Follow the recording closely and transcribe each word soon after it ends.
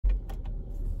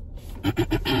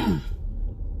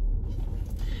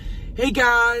Hey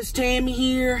guys, Tammy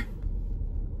here.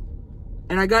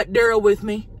 And I got Darryl with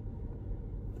me.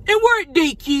 And we're at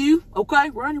DQ. Okay,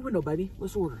 round your window, baby.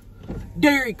 Let's order.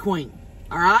 Dairy Queen.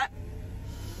 Alright?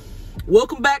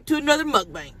 Welcome back to another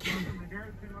mukbang.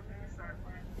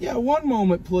 Yeah, one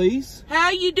moment, please. How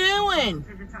you doing?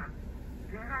 Take your time.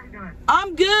 Good, how you doing?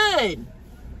 I'm good.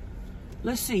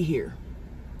 Let's see here.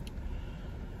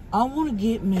 I want to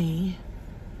get me...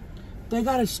 They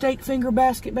got a steak finger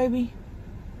basket, baby?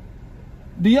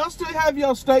 Do y'all still have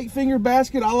y'all steak finger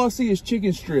basket? All I see is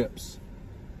chicken strips.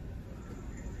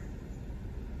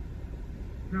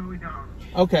 No, we don't.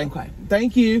 Okay. Okay.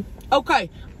 Thank you. Okay,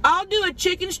 I'll do a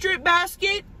chicken strip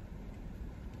basket.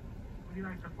 Would you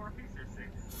like the 4-piece or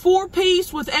 6?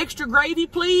 4-piece with extra gravy,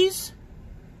 please.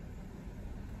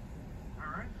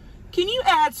 All right. Can you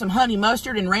add some honey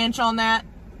mustard and ranch on that?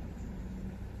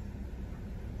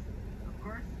 Of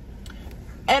course.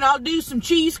 And I'll do some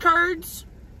cheese curds.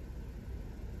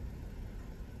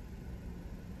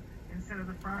 Instead of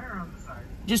the fryer or on the side?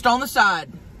 Just on the side.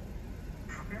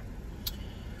 Okay.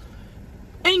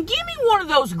 And give me one of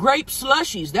those grape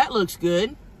slushies. That looks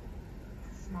good.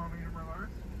 Small, medium, or large?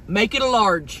 Make it a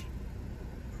large.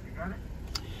 You got it?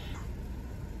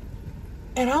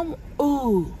 And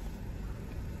ooh.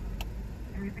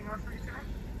 Anything else for you today?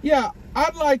 Yeah,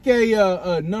 I'd like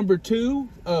a number 2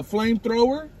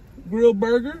 flamethrower grilled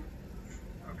burger.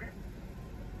 Okay.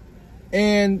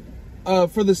 And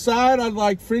for the side, I'd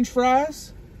like French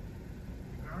fries.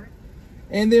 You got it?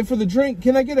 And then for the drink,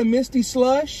 can I get a Misty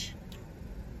Slush?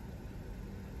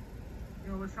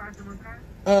 You know what size you look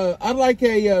at? I'd like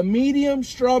a medium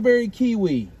strawberry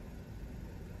kiwi.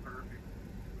 Perfect.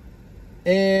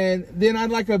 And then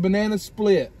I'd like a banana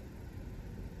split.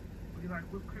 Would you like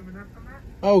whipped cream and nuts on that?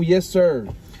 Oh, yes, sir.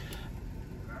 Got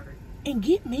it. And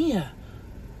get me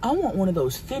I want one of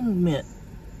those Thin Mint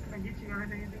Can I get you guys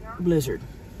anything else? Blizzard.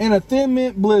 And a Thin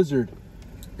Mint Blizzard.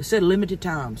 It said limited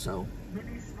time, so.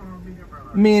 Mini, small, medium, or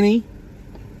large? Mini.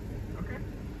 Okay.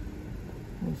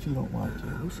 What if you don't like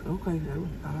it? Okay,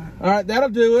 all right. All right, that'll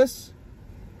do us.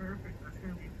 Perfect. That's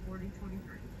going to be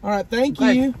 4023. All right, thank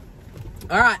Okay. you.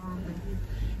 All right. Thank you.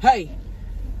 Hey,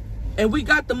 and we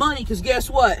got the money because guess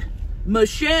what?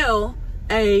 Michelle,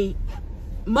 a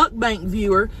mukbang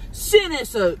viewer, sent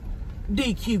us a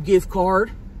DQ gift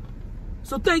card.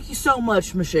 So thank you so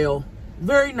much, Michelle.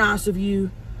 Very nice of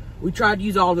you. We tried to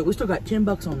use all of it. We still got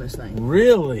 $10 on this thing.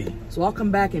 Really? So I'll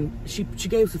come back and she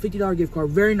gave us a $50 gift card.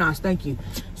 Very nice, thank you.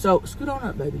 So scoot on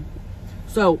up, baby.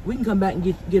 So we can come back and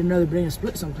get another banana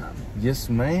split sometime. Yes,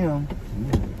 ma'am.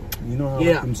 You know how I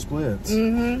Yeah. like them splits.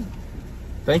 Mm-hmm.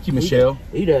 Thank you, Michelle.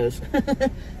 He does.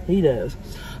 He does.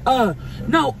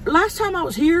 No, last time I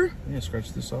was here. Yeah,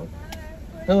 scratch this off.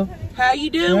 Hello. How you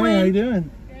doing? Hey, how you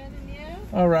doing? Good, and you?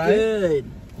 All right. Good.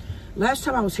 Last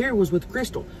time I was here was with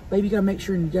Crystal. Baby, you gotta make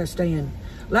sure you gotta stay in.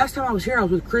 Last time I was here, I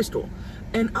was with Crystal.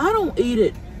 And I don't eat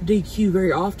at DQ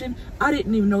very often. I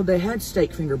didn't even know they had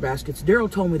steak finger baskets.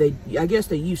 Darryl told me I guess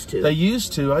they used to. They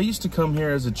used to. I used to come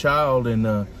here as a child,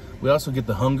 and we also get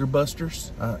the Hunger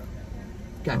Busters.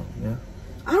 Okay. Yeah.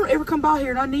 I don't ever come by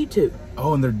here and I need to.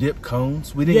 Oh, and they're dip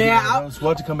cones. We didn't Yeah, get one of those. We'll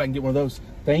have to come back and get one of those.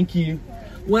 Thank you.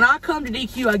 When I come to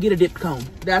DQ, I get a dipped cone.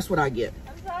 That's what I get.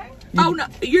 I'm sorry? Oh, no,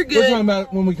 you're We're talking good.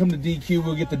 about when we come to DQ,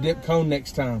 we'll get the dip cone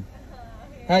next time.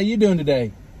 How you doing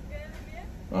today? Good, and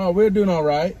you? Oh, we're doing all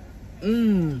right.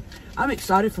 I'm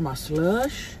excited for my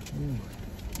slush.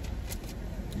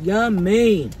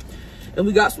 Yummy. And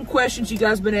we got some questions. You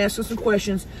guys been asking some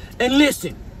questions. And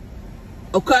listen,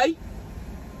 okay?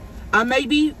 I may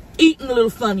be eating a little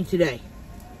funny today.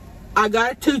 I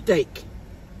got a toothache.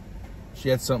 She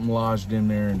had something lodged in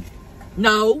there, and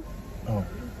No, oh,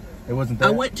 it wasn't that.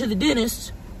 I went to the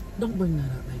dentist. Don't bring that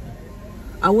up, baby.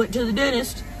 I went to the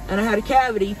dentist and I had a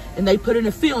cavity and they put in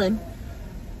a filling.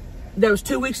 That was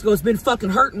 2 weeks ago. It's been fucking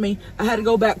hurting me. I had to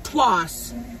go back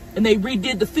twice and they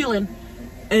redid the filling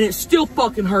and it's still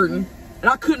fucking hurting. And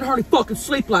I couldn't hardly fucking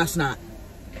sleep last night.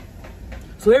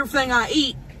 So everything I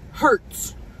eat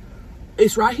hurts.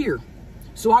 It's right here.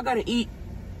 So I gotta eat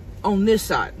on this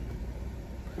side.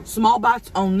 Small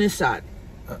bites on this side.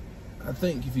 I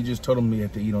think if you just told them you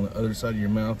have to eat on the other side of your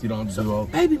mouth, you don't have to do all.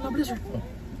 Baby, my blizzard. Oh,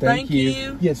 Thank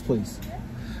you. Yes, please.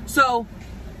 So,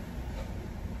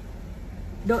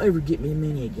 don't ever get me a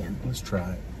mini again. Let's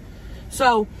try it.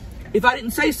 So, if I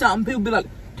didn't say something, people would be like,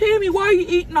 Tammy, why are you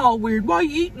eating all weird? Why are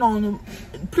you eating on them?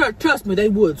 Trust me, they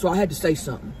would, so I had to say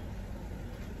something.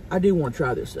 I do want to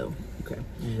try this, though. Okay.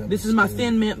 Yeah, This is my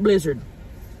Thin Mint Blizzard.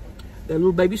 Got a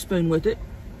little baby spoon with it.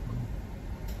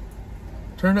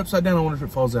 Turn it upside down. I wonder if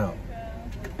it falls out.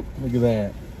 Look at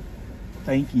that.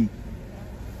 Thank you.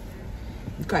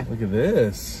 Okay. Look at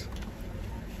this.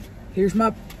 Here's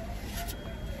my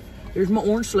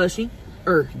orange slushy.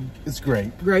 It's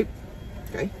great. Grape.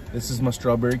 Okay. This is my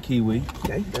strawberry kiwi.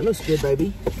 Okay, that looks good,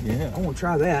 baby. Yeah. I want to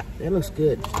try that. That looks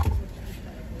good.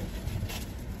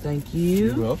 Thank you.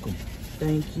 You're welcome.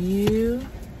 Thank you.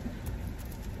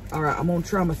 All right, I'm gonna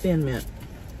try my Thin Mint.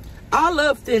 I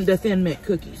love the Thin Mint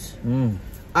cookies.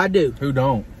 I do. Who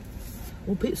don't?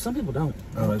 Well, some people don't.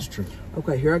 Oh, that's true.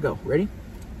 Okay, here I go. Ready?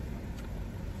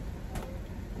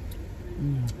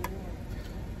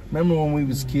 Remember when we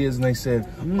was kids and they said,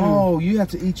 "Oh, you have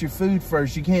to eat your food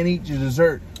first. You can't eat your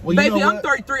dessert." Well, baby, you know I'm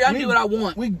 33. I can do what I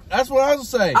want. That's what I was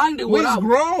saying. I can do what I want.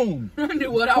 grown. I can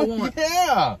do what I want.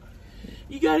 Yeah.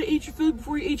 You gotta eat your food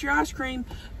before you eat your ice cream.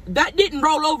 That didn't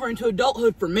roll over into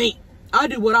adulthood for me. I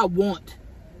do what I want.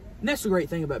 And that's the great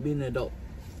thing about being an adult.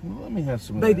 Well, let me have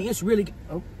some. Baby, it's really good.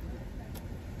 Oh.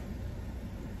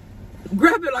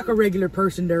 Grab it like a regular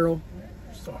person, Darryl.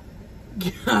 Sorry.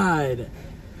 God.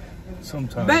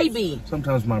 Sometimes. Baby.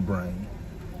 Sometimes my brain.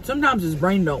 Sometimes his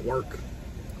brain don't work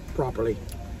properly.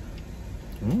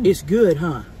 It's good,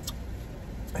 huh?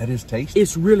 That is tasty.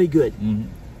 It's really good.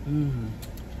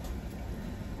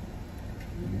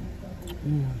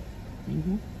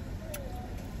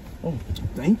 Oh,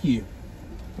 thank you.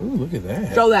 Oh, look at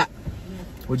that. Show that.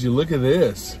 Would you look at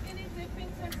this?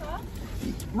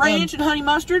 Ranch and honey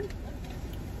mustard.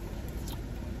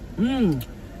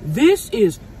 This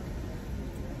is,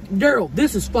 Darryl,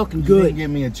 this is fucking You good. didn't give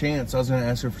me a chance. I was going to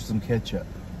ask her for some ketchup.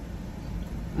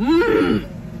 Mmm.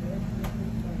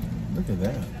 Look at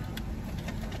that.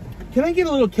 Can I get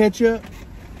a little ketchup?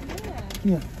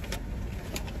 Yeah.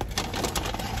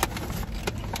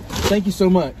 Thank you so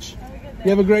much.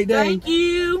 You have a great day. Thank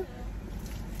you.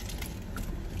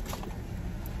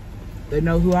 They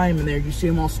know who I am in there. You see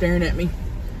them all staring at me?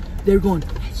 They're going,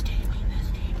 that's Tammy, that's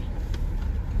Tammy.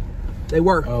 They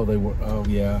were. Oh, they were. Oh,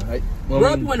 yeah. Roll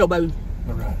up the window, baby.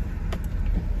 All right.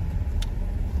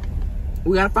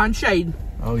 We gotta find shade.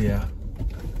 Oh, yeah.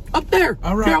 Up there.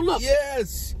 All right. Darryl, look.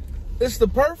 Yes. It's the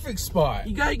perfect spot.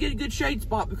 You gotta get a good shade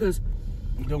spot because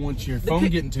You don't want your phone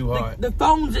getting too hot. The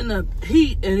phone's in the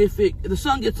heat, and if the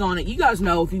sun gets on it, you guys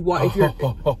know if you're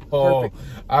perfect.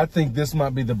 I think this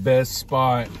might be the best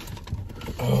spot.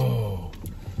 Oh,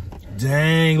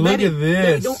 dang! Look at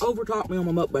this. Baby, don't overtalk me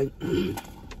on my mukbang.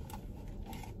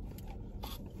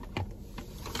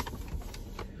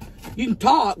 You can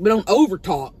talk, but don't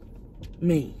overtalk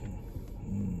me.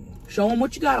 Show them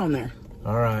what you got on there.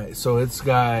 All right, so it's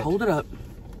got. Hold it up.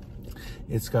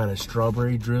 It's got a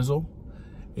strawberry drizzle.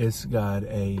 It's got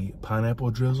a pineapple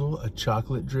drizzle, a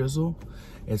chocolate drizzle.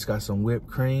 It's got some whipped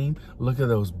cream. Look at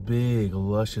those big,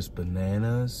 luscious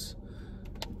bananas.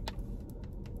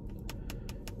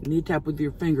 You need to tap with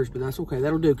your fingers, but that's okay.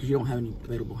 That'll do because you don't have any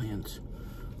available hands.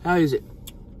 How is it?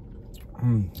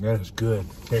 That is good.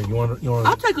 Here, you want?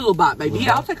 I'll take a little bite, baby.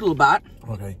 Yeah, I'll take a little bite.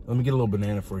 Okay, let me get a little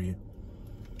banana for you.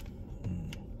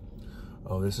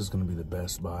 Oh, this is gonna be the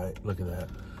best bite. Look at that.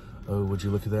 Oh, would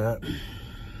you look at that?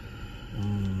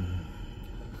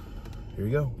 Here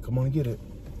you go. Come on and get it.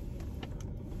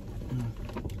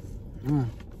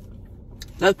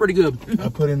 That's pretty good. I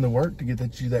put in the work to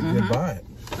get you that good bite.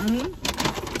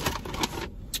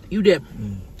 You did.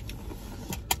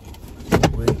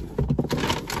 Wait.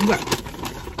 Okay.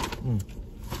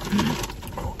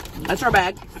 That's our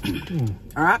bag.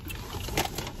 All right.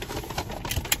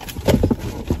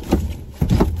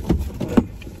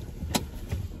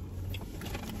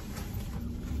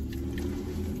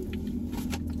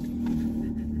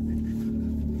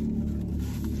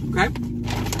 Okay.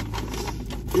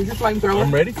 Here's your flamethrower.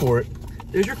 I'm ready for it.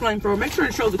 There's your flamethrower. Make sure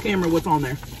to show the camera what's on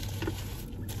there.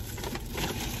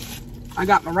 I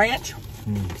got my ranch.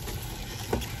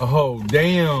 Oh,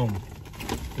 damn.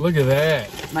 Look at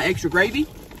that. My extra gravy.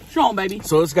 Show them, baby.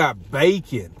 So it's got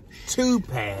bacon, 2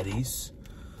 patties.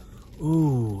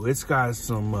 Ooh, it's got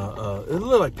some, it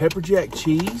looks like pepper jack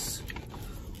cheese.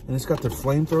 And it's got the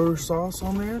flamethrower sauce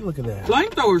on there. Look at that.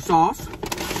 Flamethrower sauce.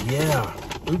 Yeah.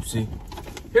 Oopsie.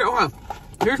 Here, okay.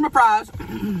 Here's my fries.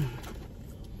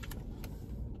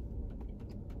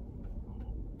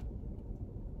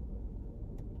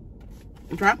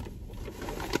 Okay.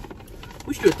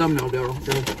 We should do a thumbnail, Darryl.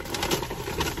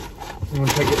 You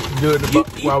want to take it, do it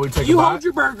while we take a bite? You hold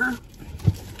your burger.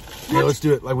 Yeah, let's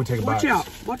do it like we take a bite. Watch out.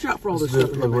 Watch out for all this Let's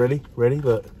stuff. do it. Look, ready? Ready?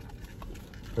 Look.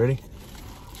 Ready?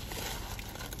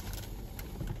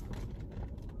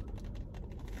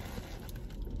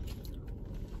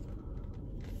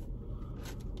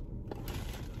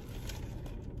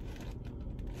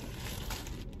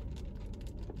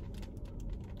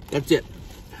 That's it.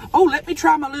 Oh, let me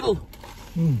try my little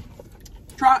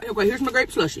try. Okay, here's my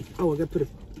grape slushy. Oh, I gotta put it.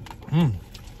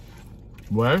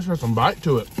 Well, it's got some bite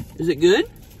to it. Is it good?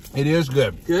 It is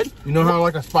good. Good. You know how I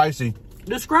like a spicy?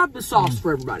 Describe the sauce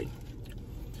for everybody.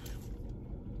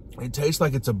 It tastes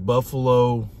like it's a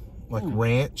buffalo, like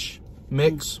ranch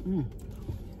mix.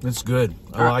 It's good.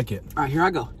 I like it. All right, here I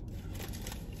go.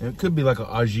 It could be like an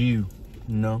au jus, you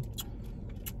know?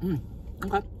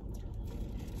 Okay.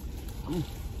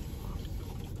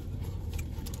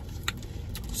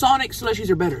 Sonic slushies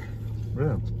are better,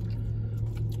 Yeah.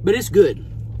 but it's good.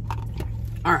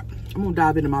 All right, I'm gonna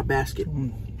dive into my basket.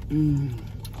 Oh,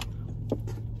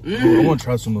 I want to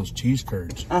try some of those cheese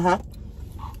curds.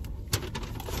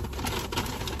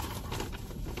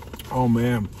 Oh,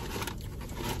 man.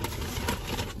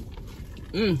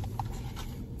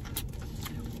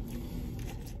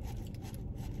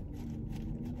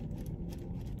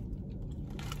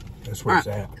 That's where it's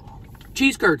at.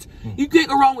 Cheese curds. You can't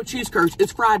go wrong with cheese curds.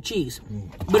 It's fried cheese,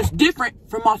 but it's different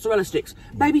from mozzarella sticks.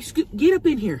 Baby, get up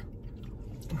in here.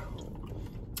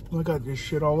 I got this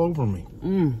shit all over me.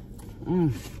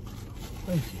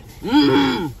 Thank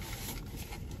you.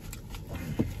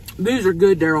 These are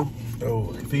good, Darryl.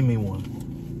 Oh, feed me one.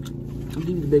 I'll give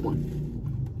you the big one.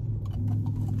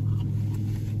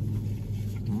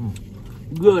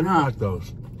 Good, I huh? like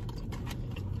those.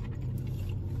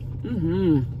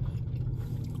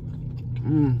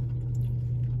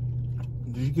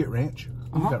 Did you get ranch?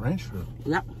 You got ranch for it.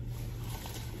 Yep.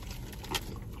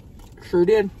 Sure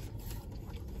did.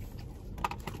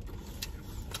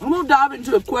 I'm gonna dive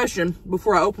into a question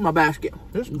before I open my basket.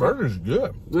 This burger's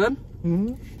good. Good?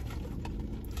 All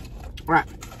right.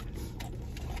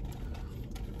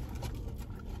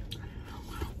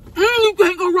 You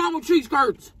can't go wrong with cheese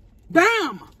curds.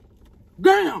 Damn.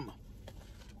 Damn.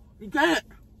 You can't.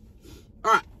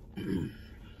 All right.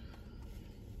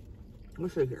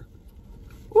 Let's see here.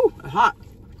 Ooh, it's hot.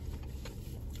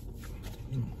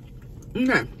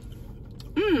 Okay.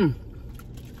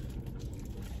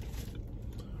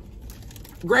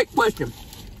 Great question.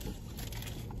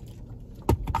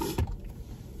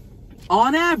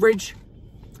 On average,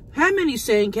 how many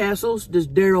sandcastles does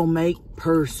Darryl make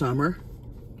per summer?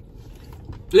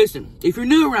 Listen, if you're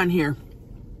new around here,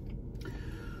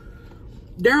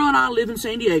 Darryl and I live in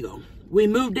San Diego. We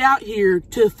moved out here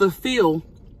to fulfill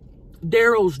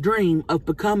Darryl's dream of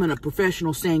becoming a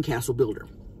professional sandcastle builder.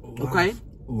 Okay?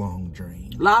 Lifelong dream.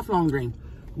 Lifelong dream.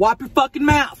 Wipe your fucking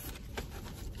mouth.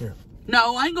 Here.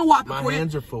 No, I ain't gonna wipe it for you. My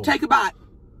hands are full. Take a bite.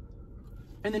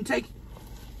 And then take...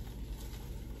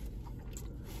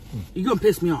 You're gonna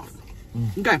piss me off.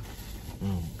 Okay.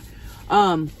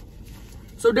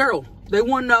 So Darryl, they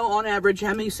want to know on average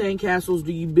how many sandcastles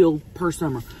do you build per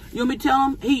summer? You want me to tell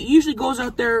him? He usually goes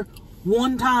out there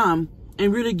one time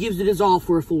and really gives it his all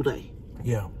for a full day.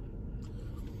 Yeah.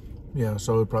 Yeah,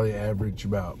 so it'd probably average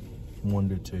about 1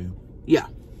 to 2. Yeah,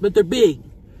 but they're big.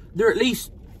 They're at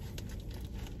least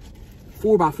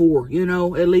 4x4, you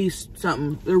know, at least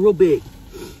something. They're real big.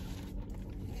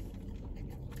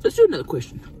 Let's do another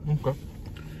question. Okay.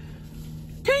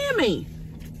 Tammy,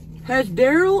 has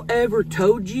Darryl ever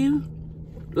toed you,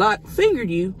 like fingered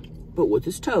you, but with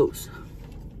his toes?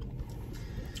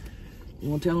 You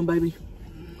want to tell him, baby?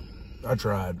 I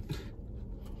tried.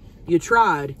 You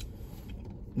tried.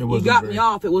 You got me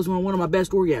off. It was one of my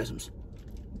best orgasms.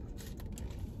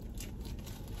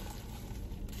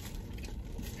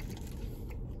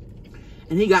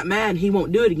 And he got mad. He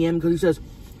won't do it again because he says,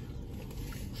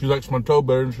 she likes my toe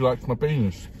better than she likes my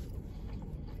penis.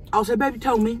 I'll say, baby,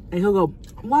 toe me. And he'll go,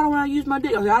 why don't I use my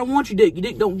dick? I'll say, I don't want your dick. Your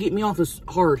dick don't get me off as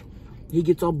hard. He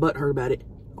gets all butthurt about it.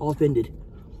 All offended.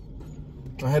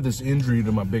 I had this injury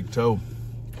to my big toe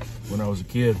when I was a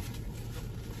kid.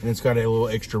 And it's got a little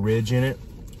extra ridge in it.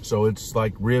 So it's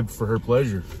like ribbed for her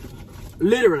pleasure.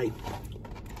 Literally.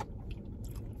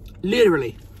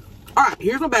 Literally. All right,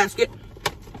 here's my basket.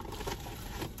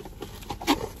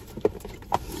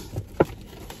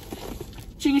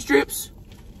 Chicken strips.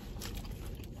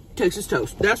 Texas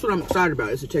toast. That's what I'm excited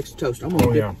about, is the Texas toast. I'm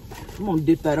gonna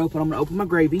dip that open. I'm gonna open my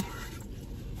gravy.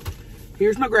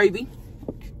 Here's my gravy.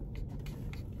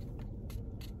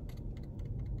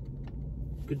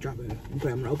 Good job, baby. Okay,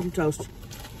 I'm gonna open the toast.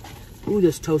 Ooh,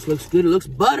 this toast looks good. It looks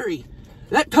buttery.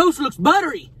 That toast looks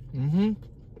buttery.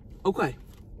 Okay.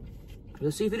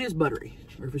 Let's see if it is buttery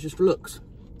or if it's just for looks.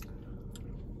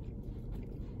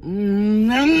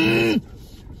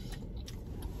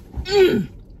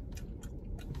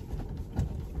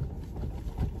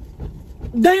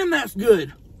 Damn, that's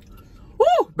good.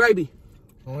 Woo, baby.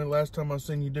 Only last time I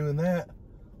seen you doing that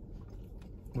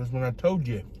was when I told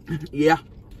you. Yeah.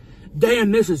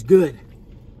 Damn, this is good.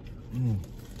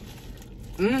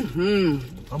 I'm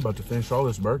about to finish all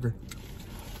this burger.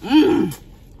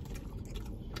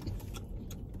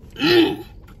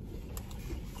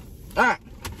 Alright.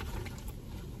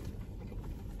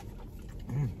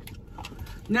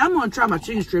 Now I'm gonna try my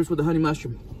chicken strips with the honey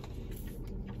mustard.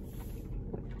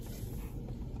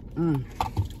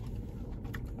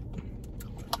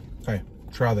 Hey,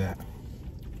 try that.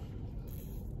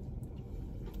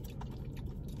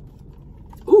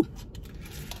 Ooh,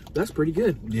 that's pretty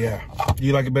good. Yeah. Do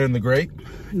you like it better than the grape?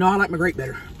 No, I like my grape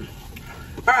better.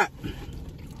 All right.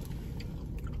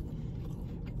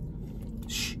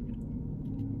 Shh.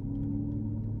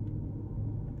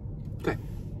 Okay.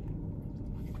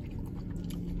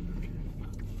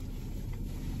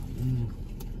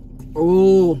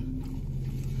 Oh.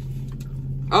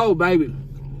 Oh, baby.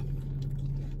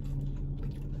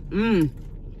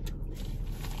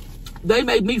 They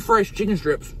made me fresh chicken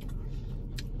strips.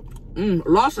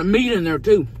 Lots of meat in there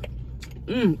too.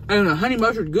 And the honey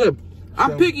mustard's good.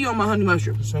 I'm picky on my honey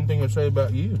mustard. Same thing I say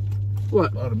about you.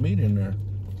 What? A lot of meat in there.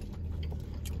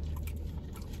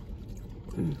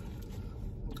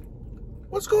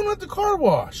 What's going on at the car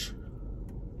wash?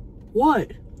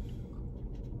 What?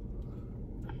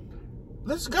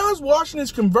 This guy's washing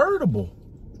his convertible.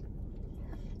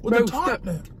 With Bro, the top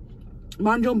down.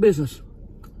 Mind your own business.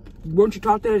 Weren't you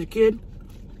taught that as a kid?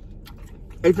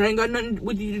 If it ain't got nothing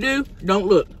with you to do, don't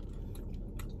look.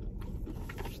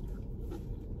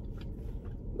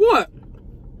 What?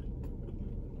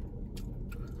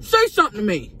 Say something to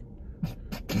me.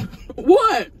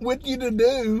 What? With you to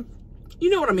do? You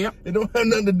know what I meant. It don't have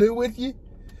nothing to do with you?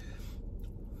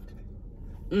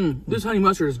 This honey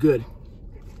mustard is good.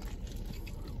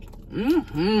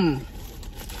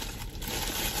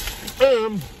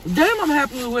 Damn, I'm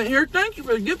happy we went here. Thank you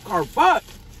for the gift card. Fuck.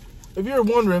 If you're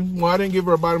wondering why I didn't give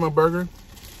her a bite of my burger,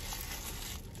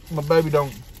 my baby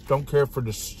don't care for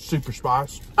the super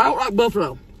spice. I don't like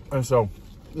buffalo. And so,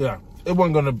 yeah, it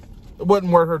wasn't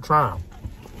worth her trying.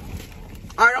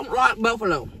 I don't like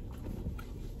buffalo.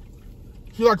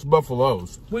 She likes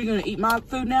buffaloes. We're gonna eat my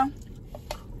food now?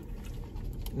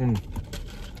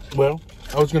 Well,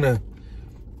 I was gonna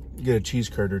get a cheese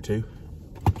curd or two.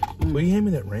 Will you hand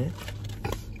me that ranch?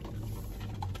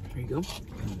 There you go.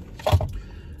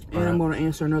 And I'm gonna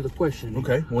answer another question.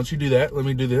 Okay, once you do that, let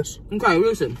me do this. Okay,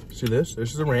 listen. See this?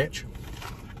 This is a ranch.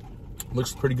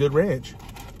 Looks pretty good ranch.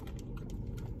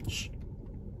 Shh.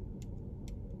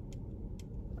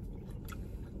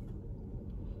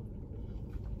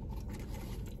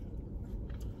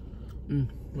 Ooh,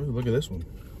 look at this one.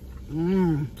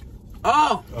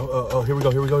 Oh, here we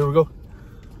go.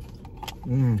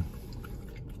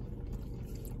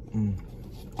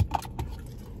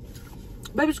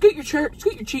 Baby, scoot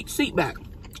your seat back,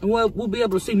 and we'll be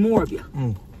able to see more of you.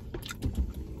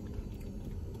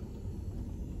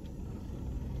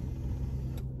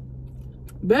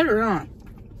 Better, huh?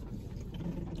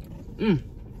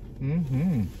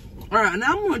 All right,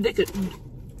 now I'm gonna dip it.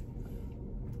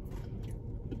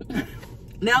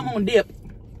 Now I'm gonna dip.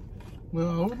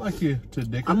 Well, I would like you to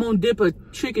dip it. I'm gonna dip a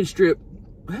chicken strip.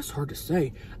 That's hard to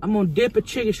say. I'm gonna dip a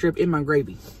chicken strip in my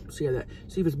gravy. See if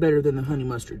it's better than the honey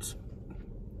mustards.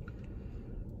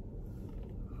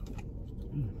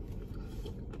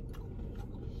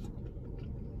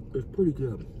 It's pretty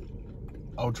good.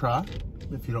 I'll try,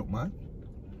 if you don't mind.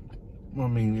 Well, I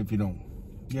mean, if you don't,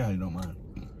 yeah, you don't mind.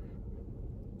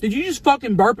 Did you just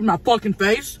fucking burp in my fucking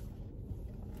face?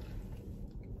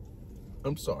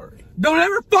 I'm sorry. Don't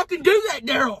ever fucking do that,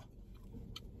 Darryl.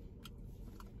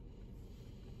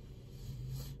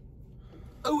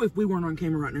 Oh, if we weren't on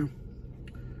camera right now.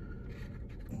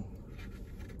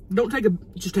 Don't take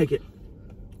just take it.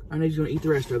 I know he's gonna eat the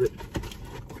rest of it.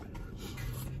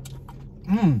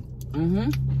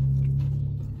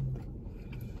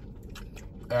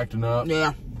 Acting up.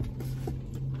 Yeah.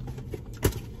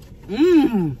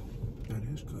 That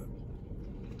is good.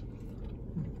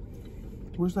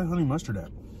 Where's that honey mustard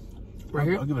at? Right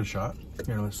here? I'll give it a shot.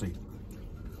 Here, let's see.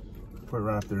 Put it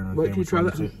right up there in the Wait till you try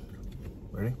that.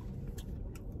 Ready?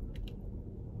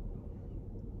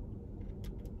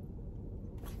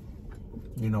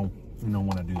 You know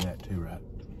when I do that too, right?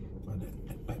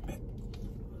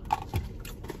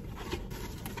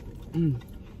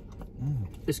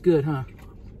 It's good, huh?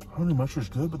 Honey mustard's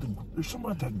good, but there's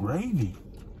something about that gravy.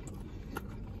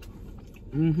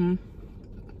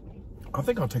 I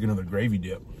think I'll take another gravy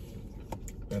dip.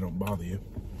 That don't bother you.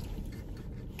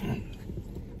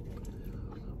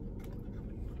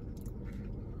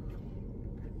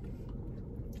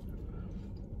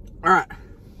 All right.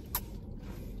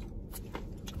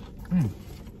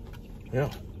 Yeah.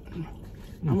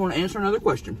 I'm going to answer another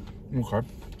question. Okay.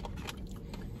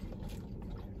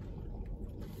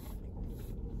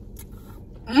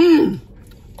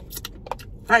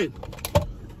 Hey,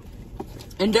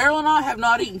 and Darryl and I have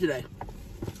not eaten today.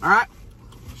 All right?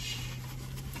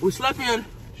 We slept in.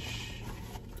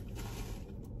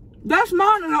 That's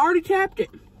mine, and I already tapped it.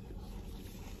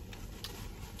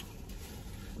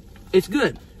 It's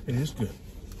good. It is good.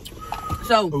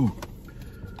 So, Ooh.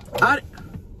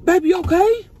 Baby, you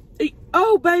okay?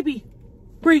 Oh, baby.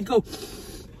 Breathe, go.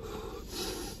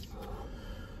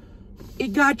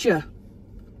 It got you.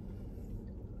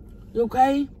 You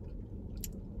okay?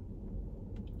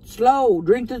 Slow.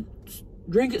 Drink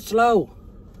it slow.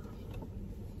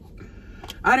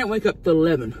 I didn't wake up till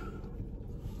 11.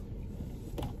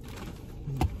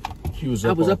 She was I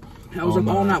up. I was up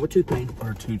all night with tooth pain.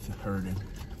 Her tooth hurting.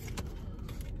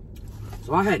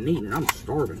 So I hadn't eaten. I'm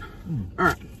starving. All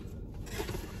right.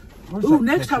 Where's Ooh, that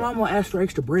next time ketchup? I'm gonna ask for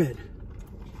extra bread.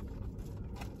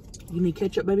 You need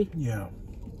ketchup, baby? Yeah.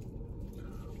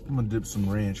 I'm gonna dip some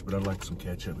ranch, but I'd like some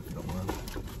ketchup if you don't mind.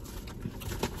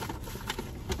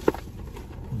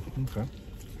 Okay.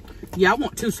 Yeah, I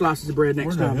want 2 slices of bread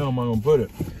next Where time. the hell am I gonna put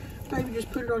it? Baby, just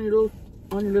put it on your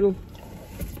little.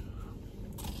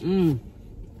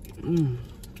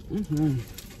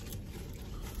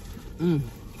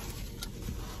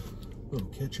 Little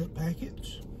ketchup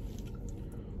packets.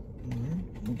 All right,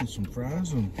 we'll get some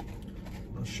fries and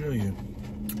I'll show you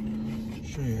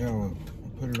how I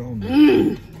put it on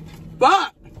there.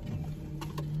 But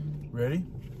Ready?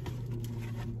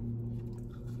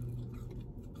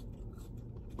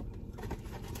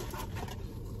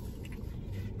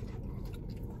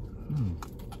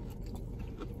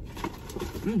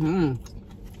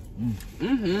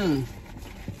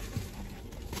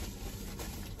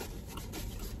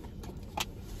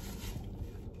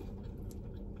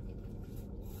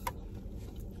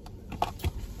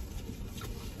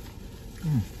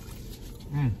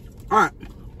 all right.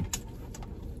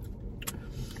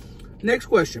 Next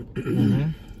question.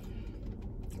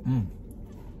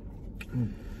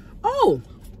 Oh,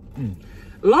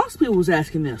 lots of people was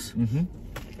asking this.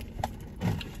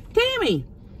 Tammy,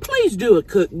 please do a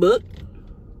cookbook.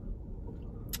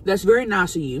 That's very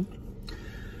nice of you.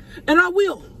 And I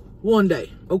will one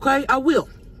day, okay? I will.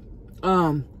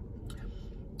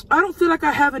 I don't feel like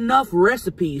I have enough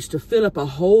recipes to fill up a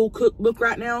whole cookbook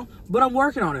right now, but I'm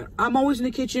working on it. I'm always in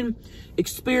the kitchen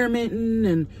experimenting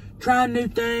and trying new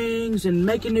things and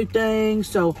making new things.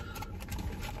 So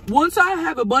once I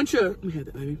have a bunch of, let me have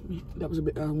that, baby. That was a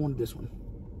bit, I wanted this one.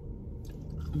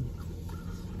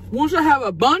 Once I have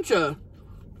a bunch of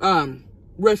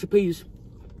recipes,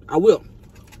 I will.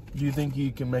 Do you think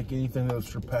you can make anything that will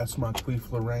surpass my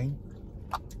queef Lorraine?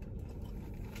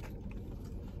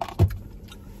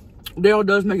 Darryl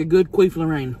does make a good queef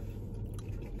Lorraine.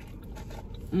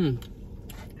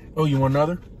 Oh, you want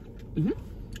another? Mm-hmm.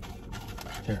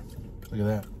 Here, look at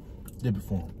that. Dip it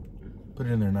for him. Put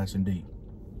it in there nice and deep.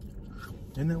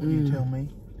 Isn't that what you tell me?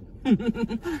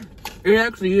 It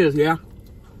actually is, yeah.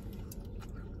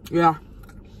 Yeah.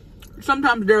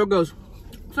 Sometimes Darryl goes,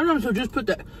 sometimes he'll just put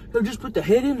the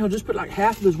head in, he'll just put like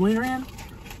half of his wiener in.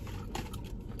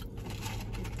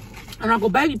 And I'll go,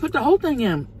 baby, put the whole thing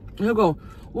in. And he'll go,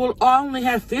 well, I only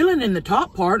have filling in the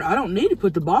top part. I don't need to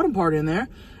put the bottom part in there.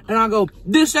 And I go,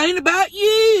 this ain't about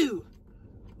you.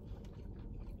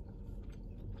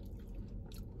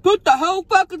 Put the whole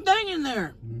fucking thing in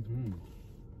there.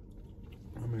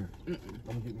 Come here. I'm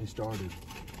gonna get me started.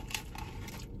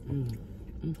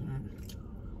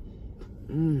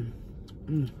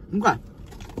 Okay.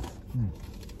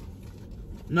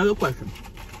 Another question.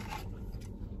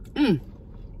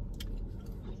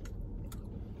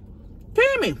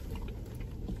 Tammy,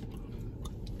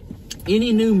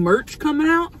 any new merch coming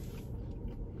out?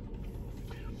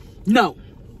 No.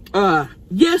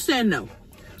 Yes and no.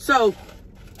 So,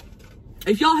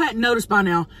 if y'all hadn't noticed by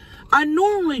now, I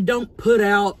normally don't put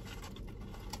out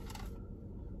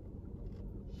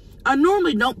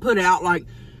like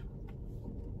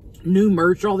new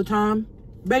merch all the time.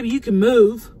 Baby, you can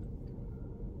move.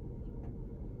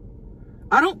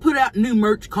 I don't put out new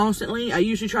merch constantly. I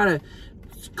usually try to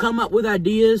come up with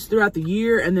ideas throughout the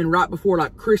year, and then right before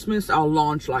like Christmas, I'll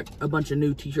launch like a bunch of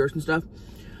new t-shirts and stuff.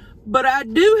 But I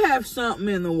do have something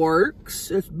in the works.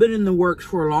 It's been in the works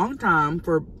for a long time,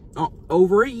 for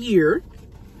over a year.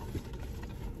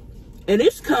 And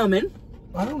it's coming.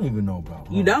 I don't even know about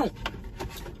it. You don't.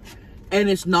 And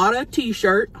it's not a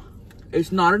t-shirt.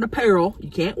 It's not an apparel.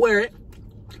 You can't wear it.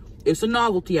 It's a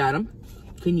novelty item.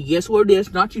 Can you guess what it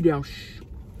is? Not you down. Shh.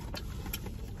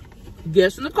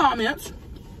 Guess in the comments.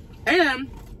 And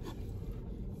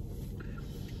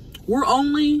we're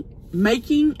only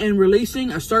making and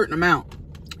releasing a certain amount.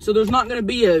 So there's not going to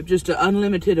be just an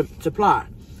unlimited supply.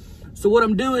 So what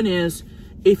I'm doing is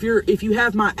if you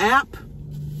have my app,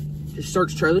 just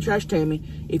search Trailer Trash Tammy.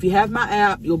 If you have my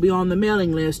app, you'll be on the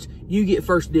mailing list. You get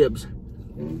first dibs.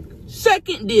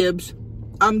 Second dibs,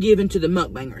 I'm giving to the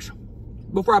mukbangers.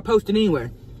 Before I post it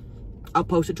anywhere, I'll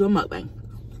post it to a mukbang.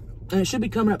 And it should be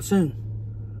coming up soon.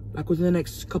 Like within the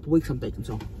next couple weeks, I'm thinking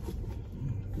so.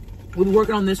 We've been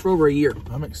working on this for over a year.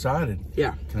 I'm excited.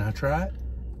 Yeah. Can I try it?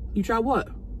 You try what?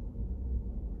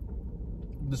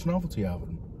 This novelty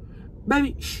album.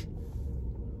 Baby, shh.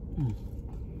 And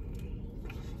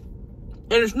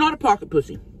it's not a pocket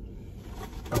pussy.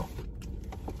 Oh.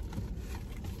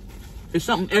 It's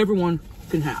something everyone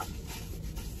can have.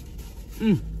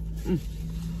 I'm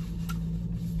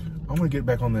gonna get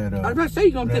back on that. I was about to say,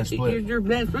 you're gonna banana take split. your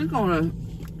banana split gonna.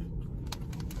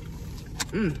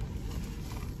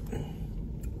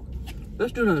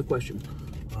 Let's do another question.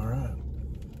 All right.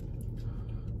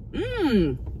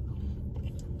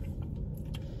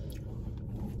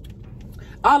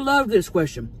 I love this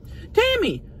question.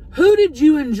 Tammy, who did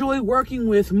you enjoy working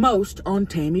with most on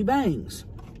Tammy Bangs?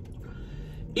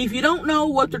 If you don't know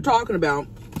what they're talking about,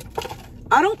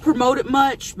 I don't promote it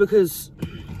much because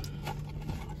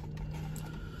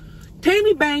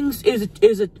Tammy Bangs is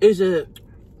a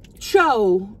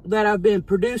show that I've been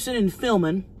producing and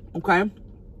filming, okay?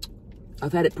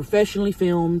 I've had it professionally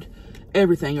filmed,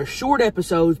 everything. They're short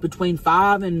episodes between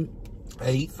 5 and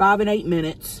 8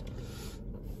 minutes.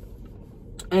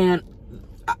 And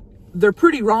they're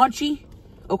pretty raunchy,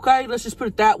 okay? Let's just put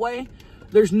it that way.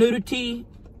 There's nudity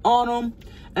on them,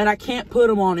 and I can't put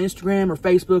them on Instagram or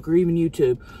Facebook or even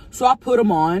YouTube. So I put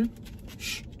them on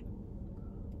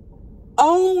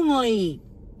only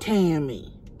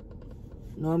Tammy.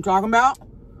 You know what I'm talking about?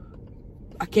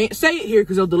 I can't say it here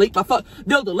because they'll delete my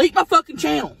fucking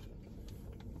channel.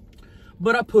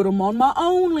 But I put them on my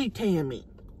only Tammy.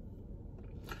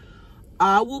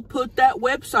 I will put that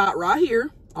website right here.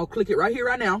 I'll click it right here,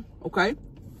 right now. Okay.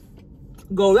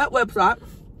 Go to that website.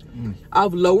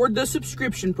 I've lowered the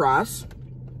subscription price.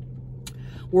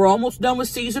 We're almost done with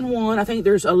season 1. I think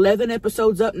there's 11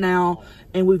 episodes up now,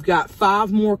 and we've got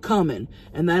 5 more coming,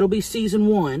 and that'll be season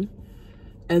 1,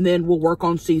 and then we'll work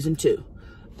on season 2.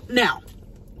 Now,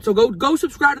 so go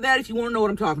subscribe to that if you want to know what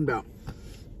I'm talking about.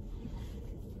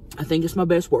 I think it's my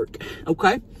best work.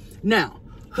 Okay. Now,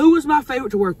 who was my favorite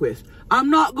to work with? I'm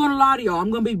not going to lie to y'all.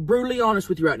 I'm going to be brutally honest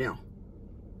with you right now.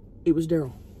 It was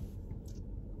Darryl.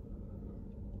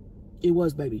 It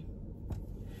was, baby.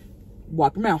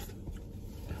 Wipe your mouth.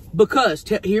 Because,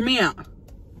 hear me out.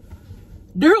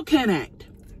 Darryl can't act.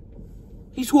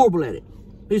 He's horrible at it.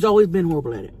 He's always been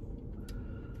horrible at it.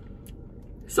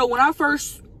 So when I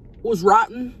first was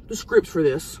writing the scripts for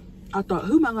this, I thought,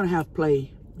 who am I going to have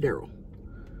play Darryl?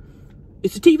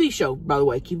 It's a TV show, by the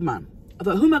way, keep in mind. I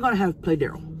thought, who am I going to have play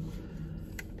Darryl?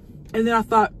 And then I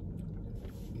thought,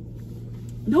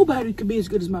 nobody could be as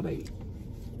good as my baby.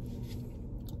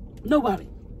 Nobody.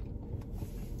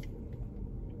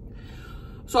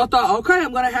 So I thought, okay,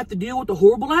 I'm going to have to deal with the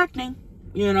horrible acting,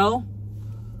 you know.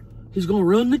 He's going to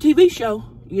ruin the TV show,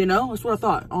 you know. That's what I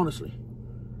thought, honestly.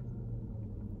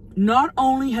 Not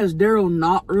only has Darryl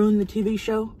not ruined the TV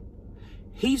show,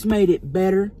 he's made it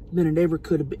better than it ever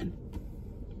could have been.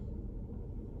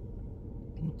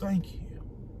 Well, thank you.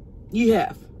 You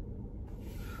have.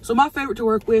 So my favorite to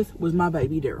work with was my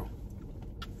baby Darryl.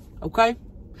 Okay?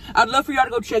 I'd love for y'all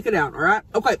to go check it out, alright?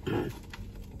 Okay.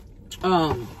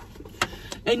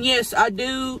 And yes, I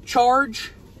do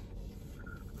charge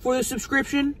for the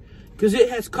subscription because it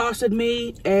has costed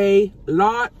me a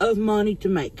lot of money to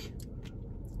make.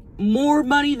 More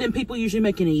money than people usually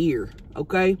make in a year,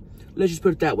 okay? Let's just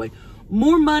put it that way.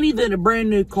 More money than a brand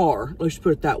new car, let's just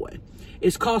put it that way.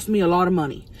 It's cost me a lot of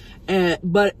money.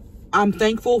 But I'm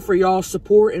thankful for y'all's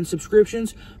support and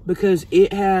subscriptions because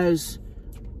it has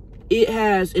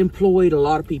employed a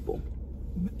lot of people.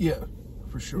 Yeah,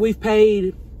 for sure. We've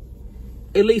paid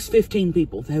at least 15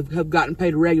 people have gotten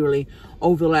paid regularly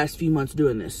over the last few months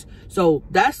doing this. So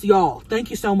that's y'all. Thank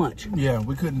you so much. Yeah,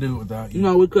 we couldn't do it without you.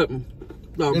 No, we couldn't.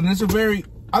 So, And I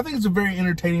think it's a very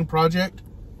entertaining project.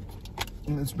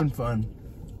 And it's been fun.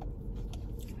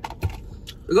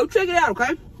 go check it out,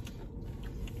 okay?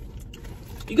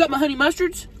 You got my honey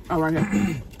mustards? Oh, right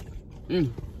here.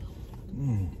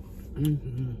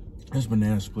 This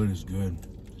banana split is good.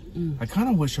 I kind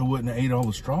of wish I wouldn't have ate all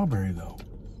the strawberry, though.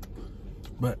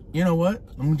 But you know what?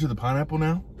 I'm going to do the pineapple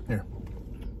now. Here.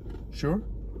 Sure?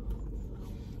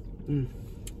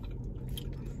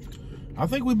 I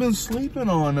think we've been sleeping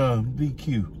on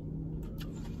VQ.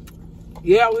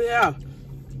 Yeah, we have.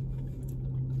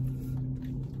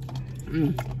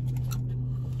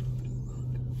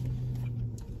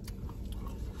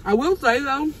 I will say,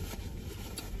 though,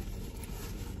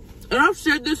 And I've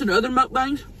said this in other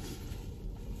mukbangs,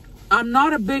 I'm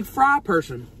not a big fry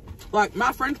person. Like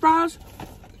my French fries,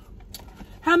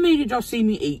 how many did y'all see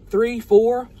me eat? 3,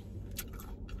 4?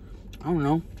 I don't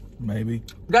know. Maybe.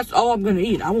 That's all I'm gonna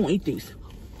eat. I won't eat these.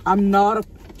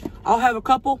 I'll have a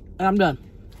couple and I'm done.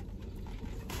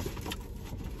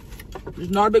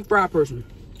 Just not a big fry person.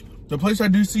 The place I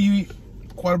do see you eat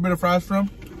quite a bit of fries from,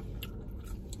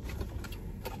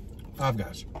 Five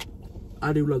Guys.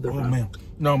 I do love their fries. Oh man.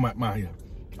 No, yeah.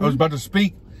 I was about to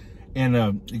speak and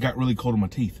it got really cold in my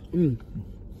teeth.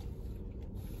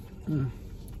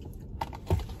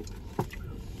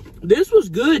 This was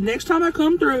good. Next time I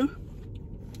come through,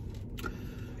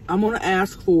 I'm gonna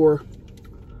ask for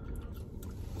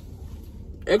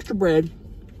extra bread.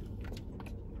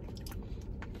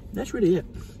 That's really it.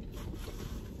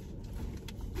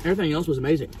 Everything else was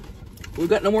amazing. We've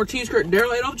got no more cheese curds.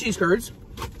 Darryl ate all the cheese curds.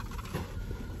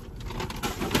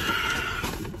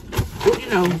 Well, you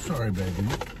know, I'm sorry, baby.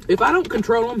 if I don't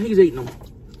control them, he's eating them.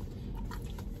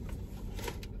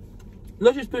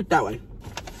 Let's just put it that way.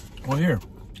 Well, here.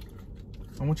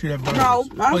 I want you to have burgers.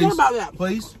 No, I don't want about that.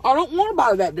 Please? I don't want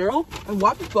about that, Darryl. And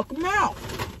wipe your fucking mouth.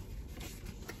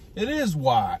 It is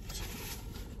wiped.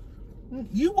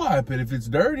 You wipe it if it's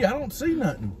dirty. I don't see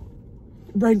nothing.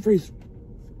 Brain freeze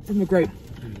from the grape.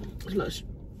 It's lush.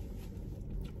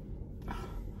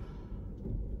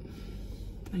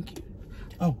 Thank you.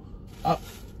 Oh,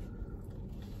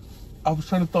 I was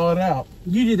trying to thaw it out.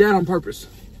 You did that on purpose.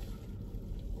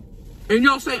 And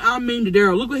y'all say I'm mean to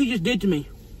Darryl. Look what he just did to me.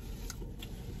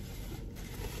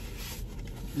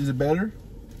 Is it better?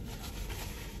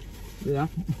 Yeah.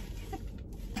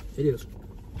 It is.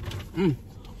 I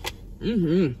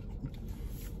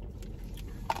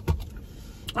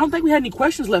don't think we had any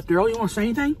questions left, Darryl. You want to say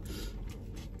anything?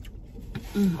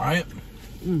 All right.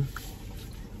 I'm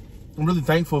really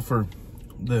thankful for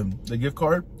the gift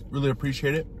card. Really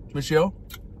appreciate it, Michelle.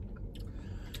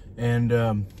 And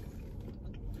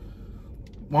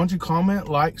why don't you comment,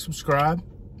 like, subscribe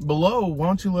below? Why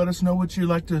don't you let us know what you'd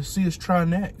like to see us try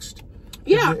next?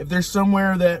 Yeah. If there's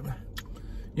somewhere that,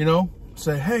 you know,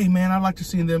 say, hey, man, I'd like to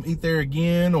see them eat there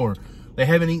again, or they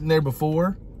haven't eaten there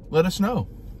before, let us know.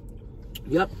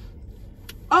 Yep.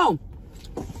 Oh.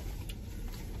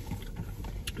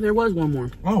 There was one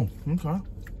more. Oh, okay.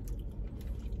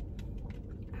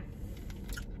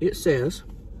 It says,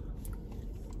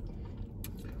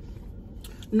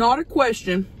 not a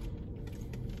question,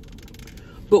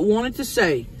 but wanted to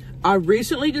say, I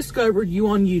recently discovered you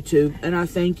on YouTube, and I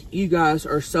think you guys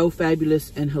are so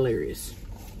fabulous and hilarious.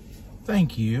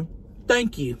 Thank you.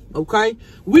 Thank you, okay?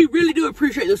 We really do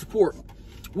appreciate the support.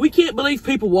 We can't believe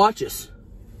people watch us.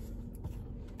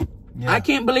 Yeah. I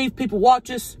can't believe people watch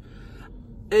us.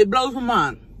 It blows my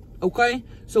mind, okay?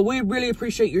 So we really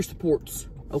appreciate your supports,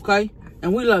 okay?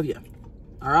 And we love you,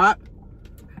 all right?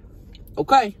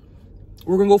 Okay,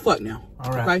 we're gonna go fuck now.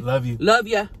 All right, okay? love you. Love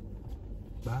ya.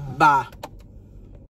 Bye. Bye.